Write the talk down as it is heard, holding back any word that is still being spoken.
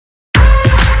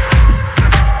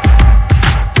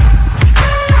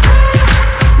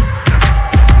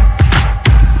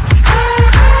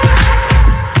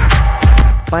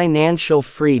Financial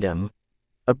Freedom: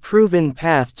 A Proven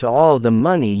Path to All the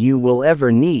Money You Will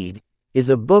Ever Need, is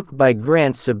a book by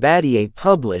Grant Sabatier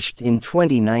published in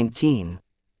 2019.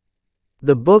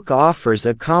 The book offers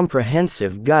a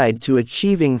comprehensive guide to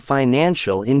achieving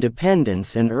financial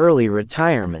independence and early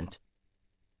retirement.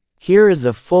 Here is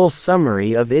a full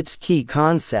summary of its key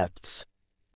concepts.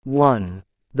 1.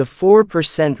 The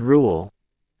 4% Rule.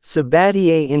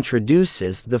 Sabatier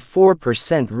introduces the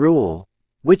 4% rule,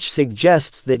 which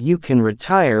suggests that you can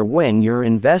retire when your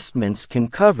investments can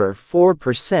cover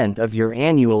 4% of your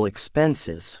annual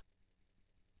expenses.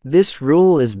 This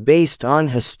rule is based on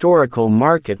historical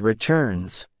market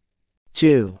returns.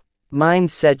 2.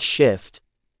 Mindset Shift.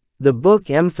 The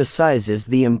book emphasizes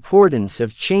the importance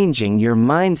of changing your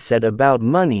mindset about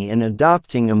money and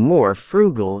adopting a more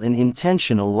frugal and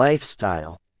intentional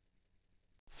lifestyle.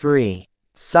 3.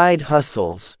 Side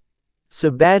Hustles.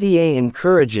 Sabatier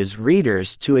encourages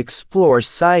readers to explore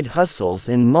side hustles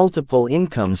and multiple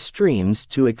income streams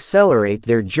to accelerate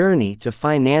their journey to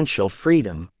financial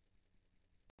freedom.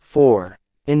 4.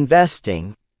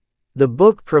 Investing. The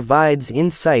book provides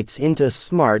insights into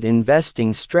smart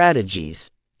investing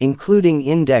strategies, including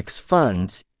index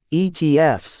funds,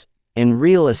 ETFs, and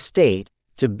real estate,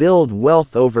 to build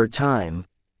wealth over time.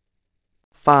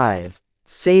 5.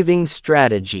 Saving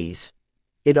Strategies.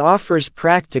 It offers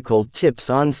practical tips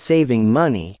on saving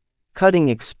money, cutting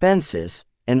expenses,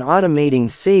 and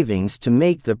automating savings to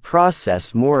make the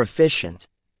process more efficient.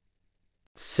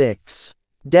 6.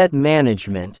 Debt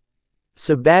Management.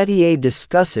 Sabatier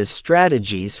discusses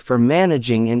strategies for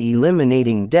managing and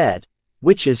eliminating debt,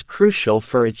 which is crucial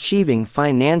for achieving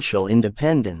financial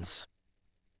independence.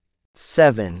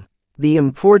 7. The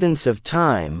Importance of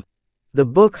Time. The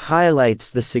book highlights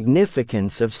the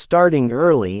significance of starting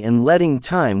early and letting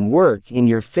time work in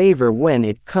your favor when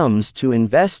it comes to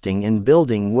investing and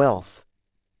building wealth.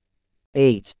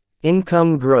 8.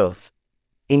 Income Growth.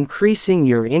 Increasing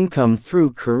your income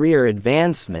through career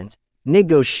advancement,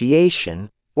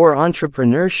 negotiation, or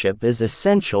entrepreneurship is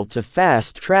essential to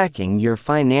fast-tracking your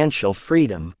financial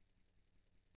freedom.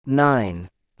 9.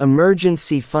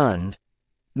 Emergency Fund.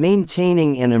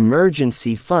 Maintaining an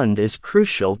emergency fund is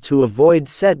crucial to avoid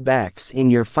setbacks in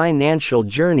your financial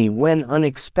journey when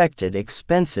unexpected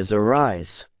expenses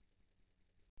arise.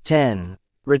 10.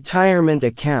 Retirement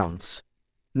Accounts.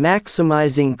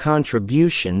 Maximizing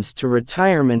contributions to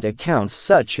retirement accounts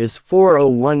such as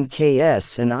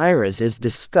 401ks and IRAs is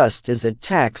discussed as a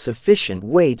tax-efficient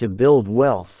way to build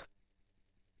wealth.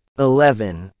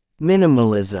 11.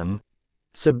 Minimalism.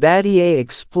 Sabatier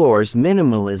explores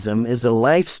minimalism as a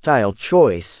lifestyle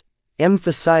choice,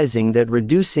 emphasizing that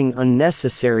reducing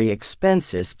unnecessary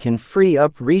expenses can free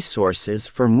up resources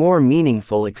for more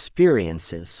meaningful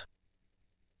experiences.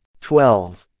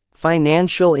 12.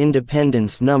 Financial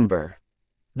Independence Number.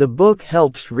 The book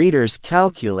helps readers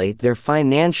calculate their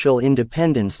financial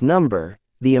independence number,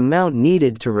 the amount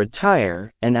needed to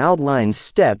retire, and outlines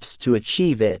steps to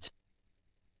achieve it.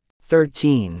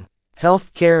 13.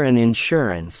 Healthcare and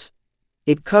Insurance.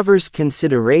 It covers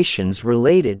considerations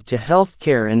related to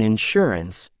healthcare and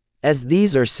insurance, as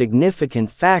these are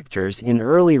significant factors in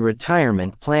early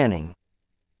retirement planning.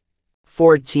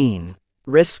 14.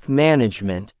 Risk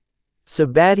Management.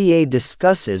 Sabatier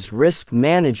discusses risk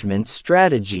management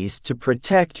strategies to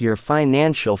protect your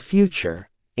financial future,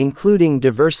 including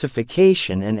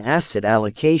diversification and asset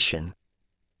allocation.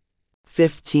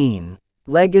 15.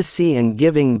 Legacy and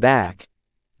Giving Back.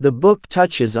 The book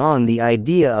touches on the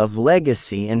idea of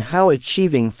legacy and how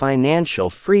achieving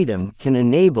financial freedom can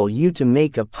enable you to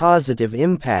make a positive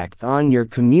impact on your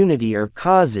community or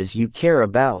causes you care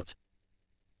about.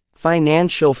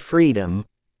 Financial Freedom,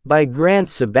 by Grant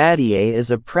Sabatier, is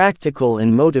a practical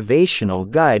and motivational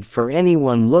guide for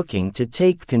anyone looking to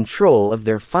take control of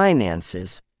their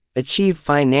finances, achieve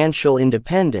financial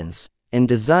independence, and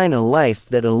design a life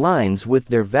that aligns with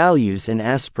their values and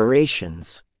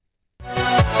aspirations.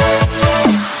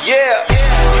 Yeah!